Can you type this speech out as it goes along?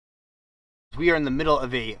we are in the middle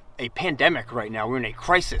of a pandemic right now. We're in a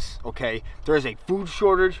crisis, okay? There is a food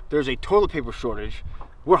shortage. There's a toilet paper shortage.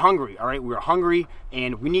 We're hungry, all right? We're hungry,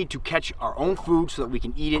 and we need to catch our own food so that we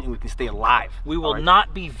can eat it and we can stay alive. We will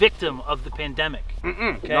not be victim of the pandemic.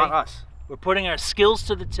 Okay? Not us. We're putting our skills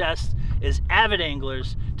to the test as avid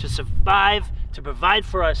anglers to survive, to provide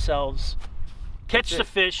for ourselves, catch the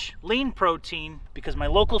fish, lean protein, because my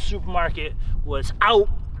local supermarket was out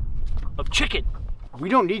of chicken. We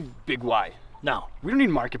don't need Big Y. No. We don't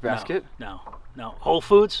need Market Basket. No. Whole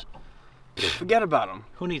Foods? Forget about them.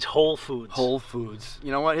 Who needs Whole Foods? Whole Foods.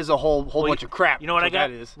 You know what? Here's a whole bunch of crap. You know what I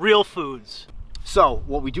got? That is. Real foods. So,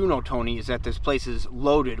 what we do know, Tony, is that this place is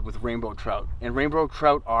loaded with rainbow trout. And rainbow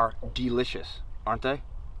trout are delicious, aren't they?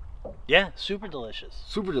 Yeah, super delicious.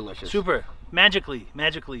 Super delicious. Super. Magically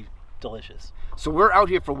delicious. So we're out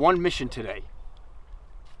here for one mission today.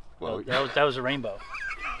 Well, that was a rainbow.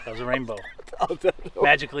 That was a rainbow.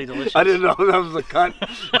 Magically delicious. I didn't know that was a cunt.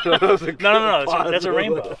 No. That's a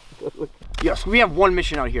rainbow. Yes, we have one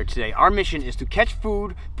mission out here today. Our mission is to catch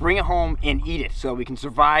food, bring it home, and eat it so that we can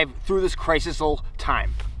survive through this crisisal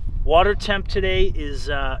time. Water temp today is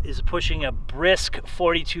pushing a brisk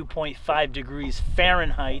 42.5 degrees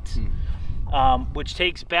Fahrenheit, which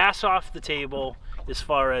takes bass off the table as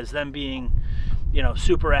far as them being,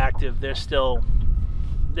 super active. They're still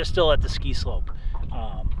at the ski slope.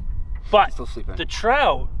 But still sleeping. the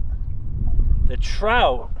trout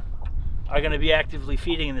are going to be actively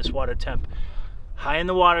feeding in this water temp. High in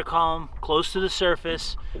the water column, close to the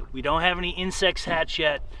surface. We don't have any insects hatch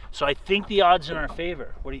yet, so I think the odds are in our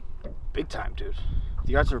favor. What do you? Big time, dude.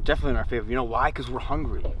 The odds are definitely in our favor. You know why? Because we're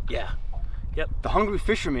hungry. Yeah. Yep. The hungry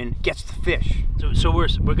fisherman gets the fish. So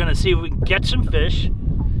we're going to see if we can catch some fish.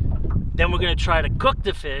 Then we're going to try to cook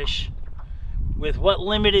the fish with what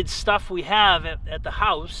limited stuff we have at the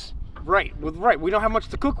house. Right. We don't have much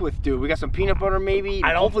to cook with, dude. We got some peanut butter, maybe.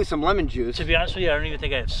 Hopefully some lemon juice. To be honest with you, I don't even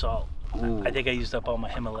think I have salt. Ooh. I think I used up all my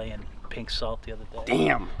Himalayan pink salt the other day.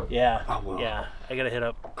 Damn. Yeah. Oh, well. Yeah. I gotta hit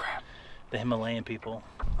up the Himalayan people.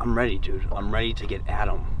 I'm ready, dude. I'm ready to get at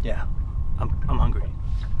them. Yeah. I'm hungry.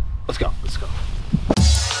 Let's go. Let's go.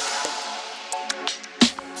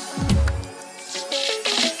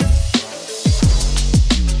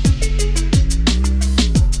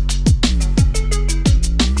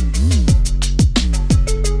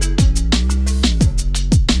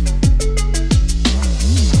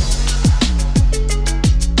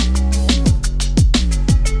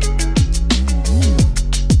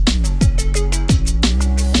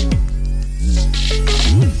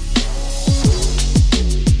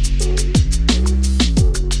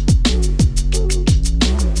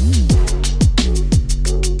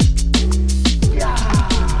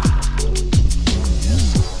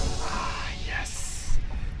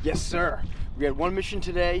 Yes, sir. We had one mission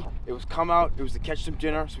today. It was come out. It was to catch some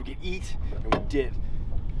dinner so we could eat, and we did.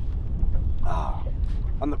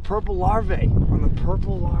 On the purple larvae.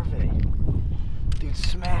 Dude,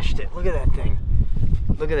 smashed it. Look at that thing.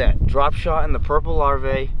 Look at that. Drop shot in the purple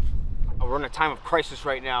larvae. We're in a time of crisis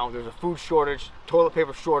right now. There's a food shortage, toilet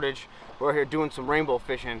paper shortage. We're here doing some rainbow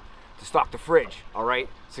fishing to stock the fridge, all right?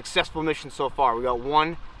 Successful mission so far. We got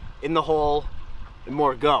one in the hole and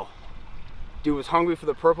more to go. Dude was hungry for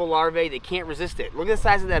the purple larvae. They can't resist it. Look at the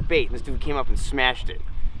size of that bait. This dude came up and smashed it.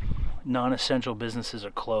 Non-essential businesses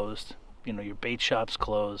are closed. Your bait shop's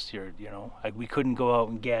closed. We couldn't go out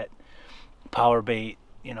and get power bait,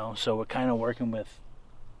 so we're kind of working with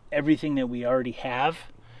everything that we already have.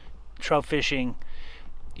 Trout fishing,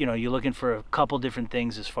 you're looking for a couple different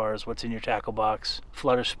things as far as what's in your tackle box.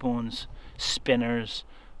 Flutter spoons, spinners,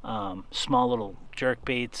 small little jerk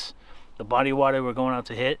baits. The body of water we're going out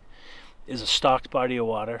to hit is a stocked body of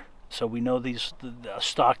water, so we know the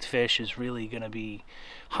stocked fish is really going to be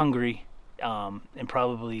hungry and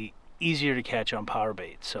probably easier to catch on power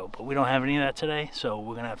bait. But we don't have any of that today, so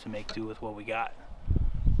we're going to have to make do with what we got.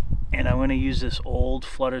 And I'm going to use this old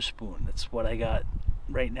flutter spoon. That's what I got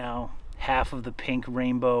right now. Half of the pink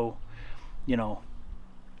rainbow,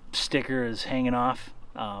 sticker is hanging off.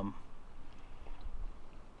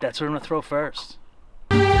 That's what I'm going to throw first.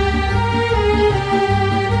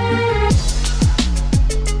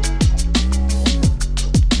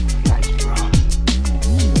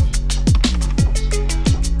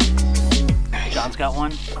 John's got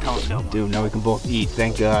one. Tom's got one. Dude, now we can both eat.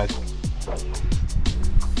 Thank God.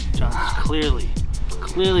 John's is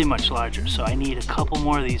clearly much larger, so I need a couple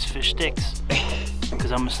more of these fish sticks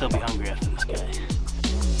because I'm gonna still be hungry after this guy.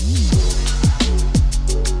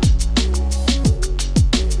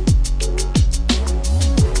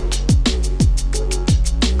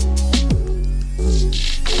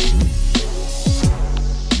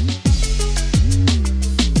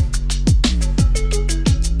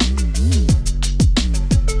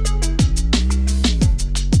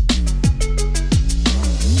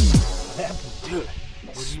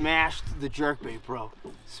 jerkbait, bro.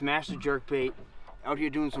 Smashed the jerkbait. Out here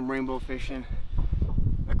doing some rainbow fishing.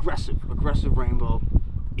 Aggressive rainbow.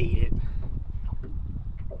 Ate it.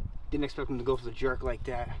 Didn't expect him to go for the jerk like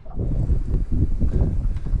that.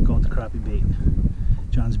 Go with the crappie bait.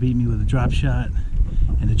 John's beat me with a drop shot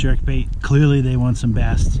and a jerk bait. Clearly they want some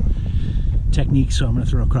bass technique, so I'm gonna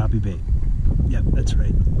throw a crappie bait. Yep, that's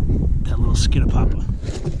right. That little skidapapa.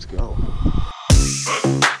 Let's go.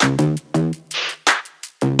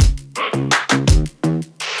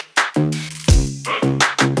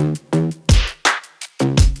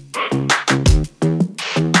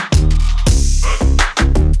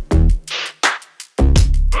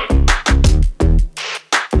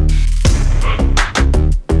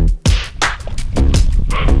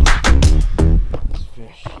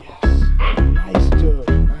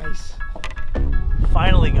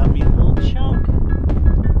 Finally got me a little chunk.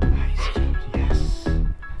 Nice, dude, yes.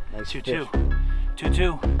 Nice 2-2.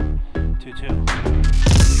 2-2. 2-2.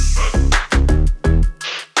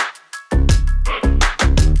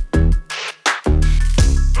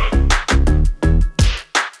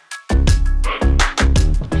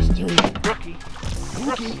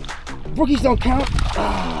 Rookie. Rookies don't count.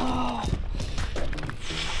 Oh.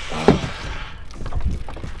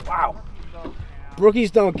 Wow.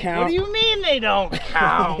 Rookies don't count. What do you mean they don't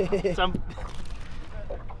count?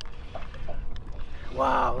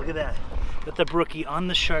 Wow, look at that. Got the brookie on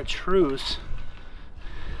the chartreuse.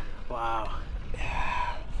 Wow.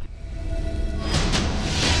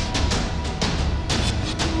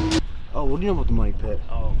 Oh, what do you know about the money pit?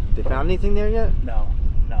 Oh. They found anything there yet? No.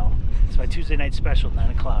 It's my Tuesday night special,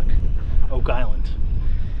 9 o'clock. Oak Island.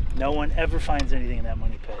 No one ever finds anything in that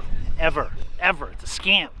money pit. Ever. It's a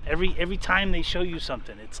scam. Every time they show you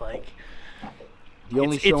something, it's like the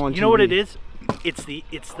only show on TV. You know what it is? It's the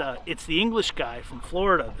English guy from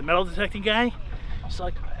Florida, the metal detecting guy. It's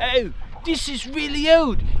like, oh, this is really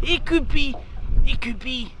old. It could be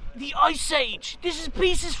the Ice Age. This is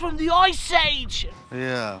pieces from the Ice Age.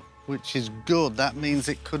 Yeah, which is good. That means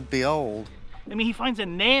it could be old. I mean, he finds a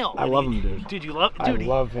nail. I love him, dude. Dude, you love? Dude, I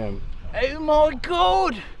love him. Oh my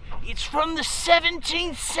God! It's from the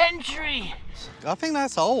 17th century. I think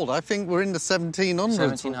that's old. I think we're in the 1700s.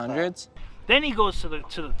 1700s. Then he goes to the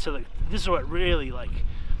this is what really like,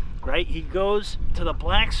 right? He goes to the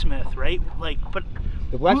blacksmith, right? Like, but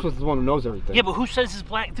the blacksmith is the one who knows everything. Yeah, but who says his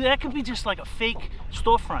black? Dude, that could be just like a fake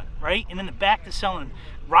storefront, right? And in the back they're selling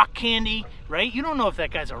rock candy, right? You don't know if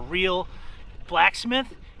that guy's a real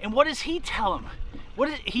blacksmith. And what does he tell them?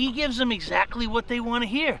 He gives them exactly what they want to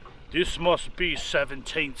hear. This must be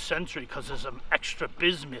 17th century because there's some extra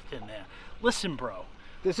bismuth in there. Listen, bro.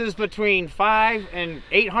 This is between 500 and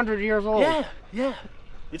 800 years old. Yeah.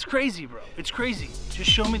 It's crazy, bro. It's crazy. Just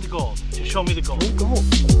show me the gold. Just show me the gold.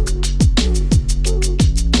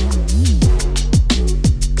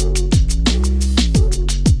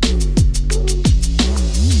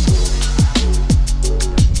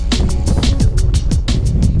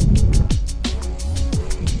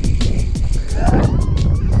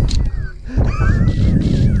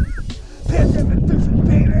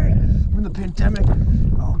 Pandemic.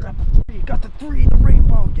 Oh, got the three, the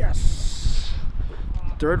rainbow, yes.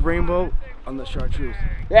 Third rainbow on the chartreuse.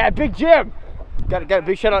 Yeah, Big Jim. Got a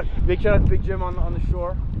big shout out to Big Jim on the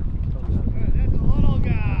shore. That's a little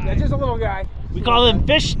guy. Yeah, just a little guy. We call them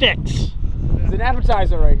fish sticks. It's an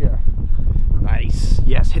appetizer right here. Nice.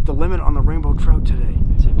 Yes, hit the limit on the rainbow trout today.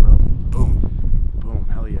 That's it, bro. Boom,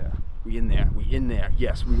 hell yeah. We in there.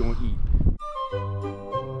 Yes, we gonna eat.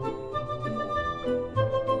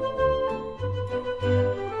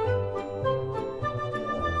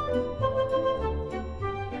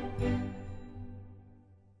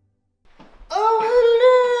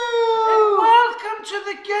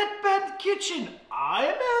 Kitchen. I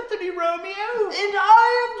am Anthony Romeo. And I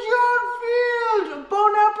am John Field.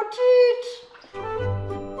 Bon appetit.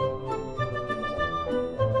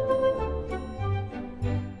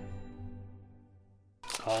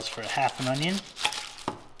 Calls for a half an onion.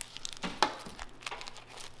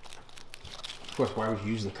 Of course, why would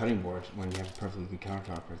you use the cutting board when you have a perfectly good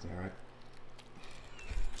countertop right there, right?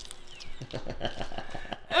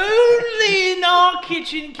 Only in our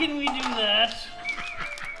kitchen can we do that.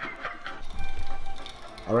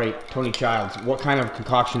 All right, Tony Childs, what kind of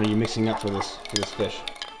concoction are you mixing up for this fish?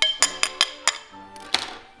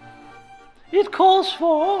 It calls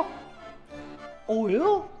for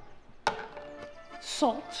oil,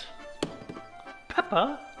 salt,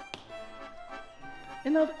 pepper,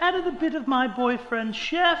 and I've added a bit of my boyfriend,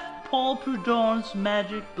 Chef Paul Prudhon's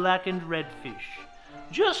magic blackened redfish,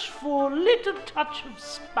 just for a little touch of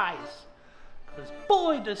spice, because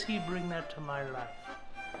boy does he bring that to my life.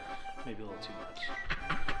 Maybe a little too much.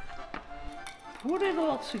 Put it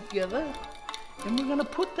all together, and we're gonna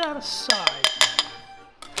put that aside.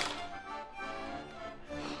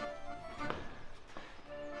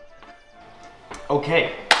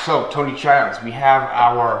 Okay, so Tony Childs, we have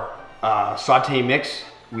our saute mix.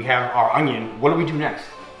 We have our onion. What do we do next?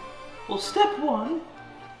 Well, step 1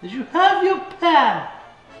 is you have your pan.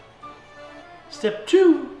 Step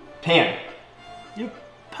 2, Pan. your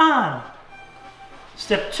pan.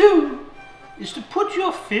 Step 2 is to put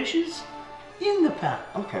your fishes in the pan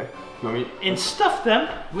Okay. You want me? and stuff them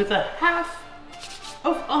with a half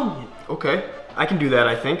of onion. Okay, I can do that,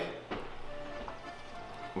 I think.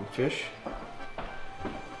 One fish.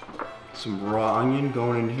 Some raw onion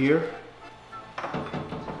going in here.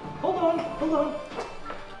 Hold on.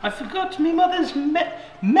 I forgot me mother's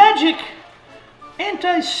magic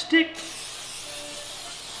anti-stick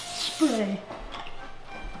spray.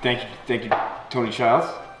 Thank you, Tony Childs.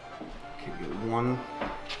 Okay, get one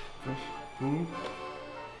fish. Boom.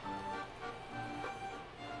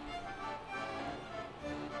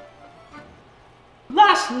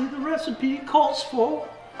 Lastly, the recipe calls for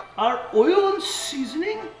our oil and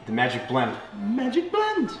seasoning The magic blend. magic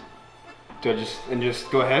blend. Do I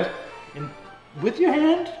just go ahead? And with your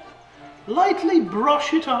hand, lightly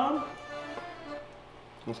brush it on.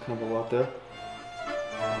 That's kind of a lot there.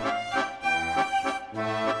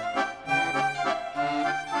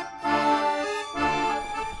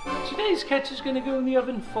 Today's catch is going to go in the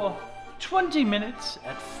oven for 20 minutes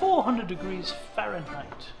at 400 degrees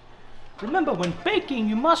Fahrenheit. Remember, when baking,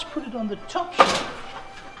 you must put it on the top shelf.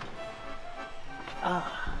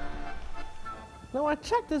 Now I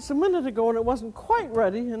checked this a minute ago and it wasn't quite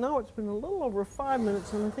ready, and now it's been a little over 5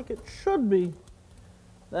 minutes and I think it should be.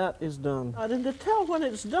 That is done. And to tell when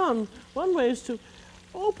it's done, one way is to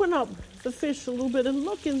open up the fish a little bit and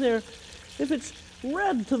look in there. If it's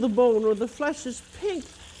red to the bone or the flesh is pink,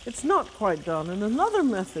 it's not quite done. And another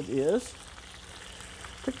method is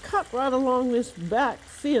to cut right along this back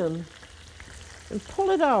fin and pull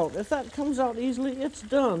it out. If that comes out easily, it's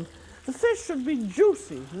done. The fish should be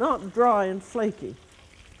juicy, not dry and flaky.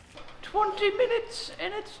 20 minutes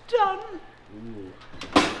and it's done.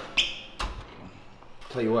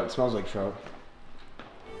 Tell you what, it smells like trout.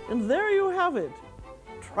 And there you have it,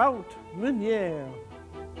 trout meuniere.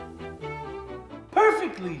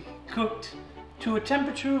 Perfectly cooked to a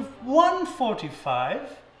temperature of 145.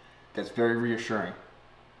 That's very reassuring.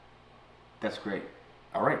 That's great.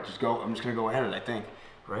 All right, just go. I'm just gonna go ahead, I think.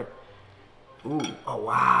 Right? Ooh. Oh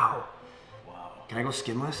wow. Wow. Can I go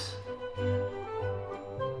skinless?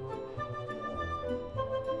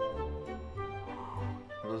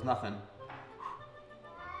 There was nothing.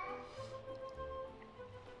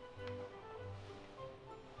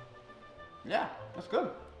 Yeah, that's good.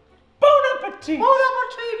 Bon appetit! Bon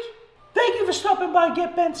appetit! Thank you for stopping by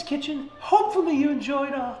Get Bent's Kitchen. Hopefully you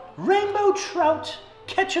enjoyed our rainbow trout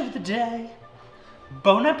catch of the day.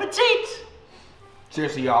 Bon appetit!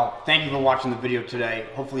 Seriously, y'all, thank you for watching the video today.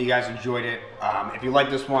 Hopefully you guys enjoyed it. If you like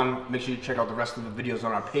this one, make sure you check out the rest of the videos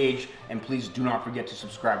on our page. And please do not forget to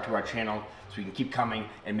subscribe to our channel so we can keep coming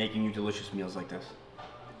and making you delicious meals like this.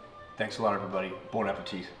 Thanks a lot, everybody. Bon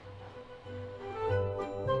appetit.